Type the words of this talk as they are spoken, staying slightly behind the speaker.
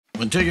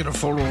When taking a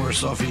photo or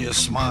selfie, a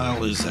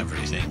smile is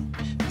everything.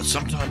 But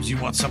sometimes you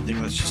want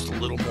something that's just a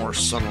little more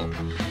subtle.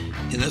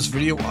 In this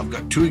video, I've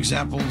got 2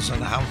 examples on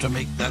how to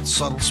make that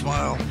subtle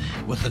smile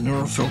with the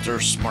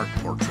NeuroFilter Smart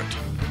Portrait.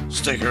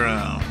 Stick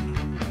around.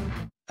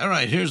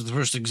 Alright, here's the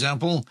first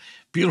example.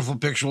 Beautiful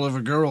picture of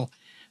a girl,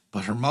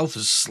 but her mouth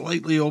is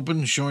slightly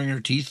open, showing her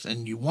teeth,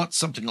 and you want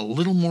something a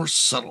little more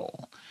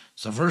subtle.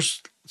 So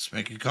first, let's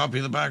make a copy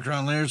of the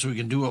background layer so we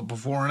can do it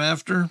before and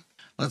after.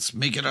 Let's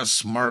make it a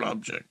smart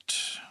object.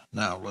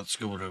 Now let's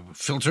go to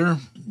Filter,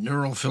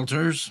 Neural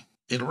Filters.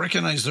 It'll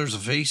recognize there's a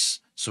face,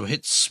 so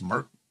hit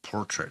Smart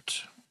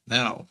Portrait.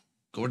 Now,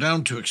 go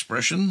down to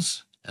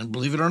Expressions, and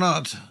believe it or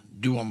not,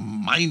 do a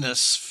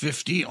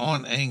 -50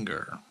 on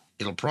anger.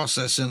 It'll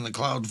process in the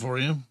cloud for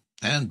you,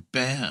 and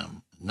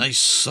bam, nice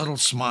subtle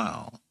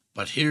smile.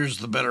 But here's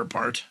the better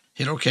part.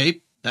 Hit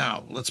OK.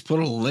 Now, let's put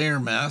a layer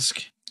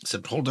mask,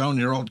 except hold down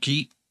your Alt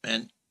key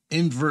and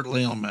invert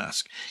layer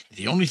mask.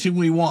 The only thing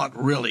we want,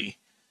 really,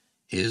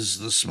 is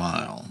the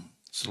smile.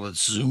 So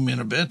let's zoom in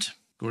a bit.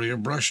 Go to your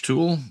brush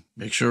tool.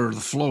 Make sure the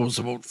flow is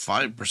about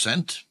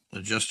 5%.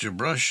 Adjust your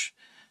brush.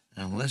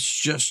 And let's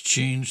just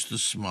change the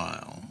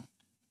smile.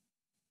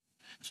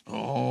 That's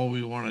all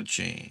we want to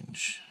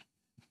change.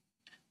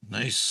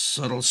 Nice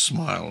subtle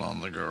smile on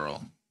the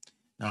girl.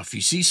 Now if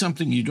you see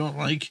something you don't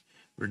like,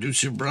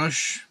 reduce your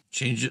brush,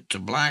 change it to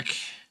black,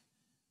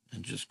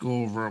 and just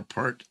go over a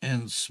part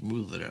and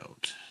smooth it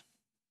out.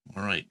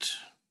 All right,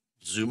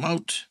 zoom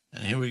out,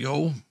 and here we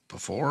go.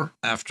 Before,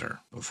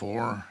 after,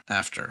 before,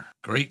 after.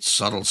 Great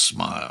subtle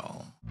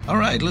smile. All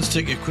right, let's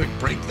take a quick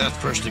break. That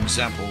first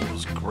example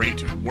was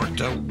great. It worked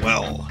out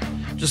well.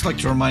 Just like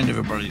to remind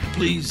everybody to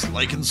please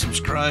like and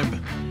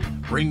subscribe.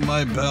 Ring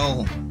my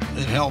bell.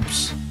 It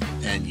helps.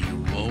 And you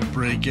won't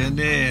break a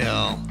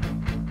nail.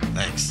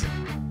 Thanks.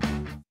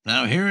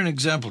 Now here in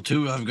example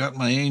 2, I've got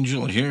my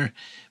angel here,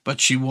 but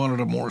she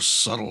wanted a more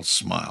subtle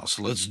smile.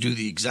 So let's do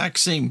the exact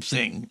same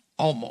thing,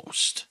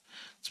 almost.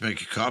 Let's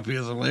make a copy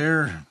of the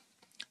layer,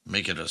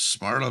 make it a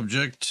smart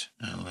object,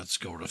 and let's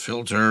go to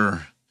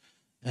Filter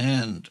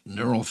and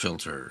Neural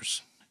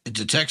Filters. It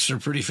detects her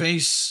pretty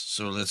face,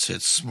 so let's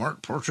hit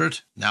Smart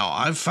Portrait. Now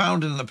I've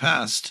found in the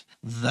past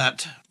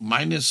that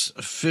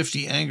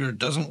 -50 anger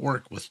doesn't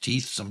work with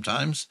teeth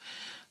sometimes.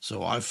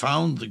 So I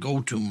found the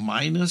go to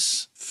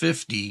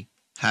 -50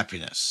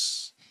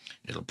 happiness.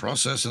 It'll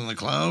process in the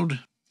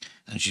cloud,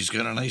 and she's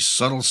got a nice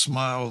subtle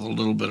smile with a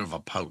little bit of a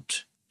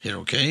pout. Hit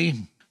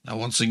OK. Now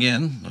once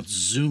again, let's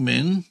zoom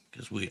in,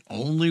 because we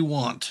only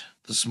want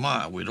the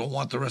smile. We don't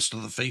want the rest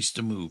of the face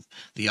to move,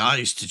 the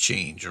eyes to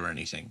change or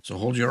anything. So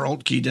hold your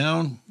Alt key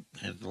down,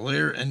 hit the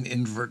layer, and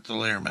invert the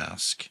layer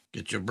mask.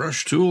 Get your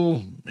brush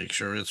tool, make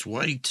sure it's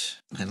white,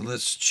 and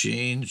let's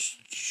change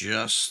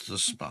just the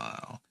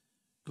smile.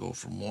 Go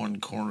from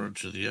one corner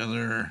to the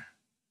other.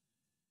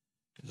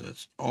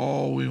 That's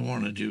all we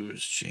want to do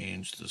is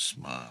change the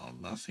smile,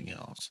 nothing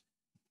else.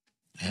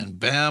 And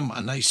bam,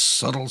 a nice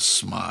subtle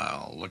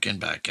smile looking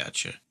back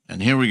at you.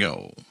 And here we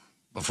go.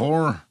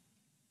 Before,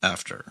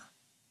 after.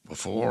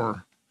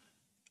 Before,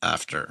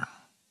 after.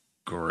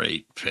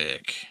 Great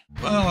pick.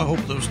 Well, I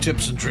hope those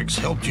tips and tricks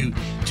helped you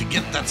to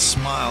get that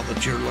smile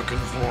that you're looking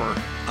for.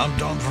 I'm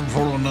Don from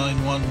Photo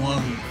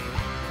 911.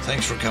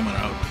 Thanks for coming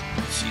out.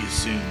 See you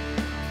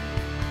soon.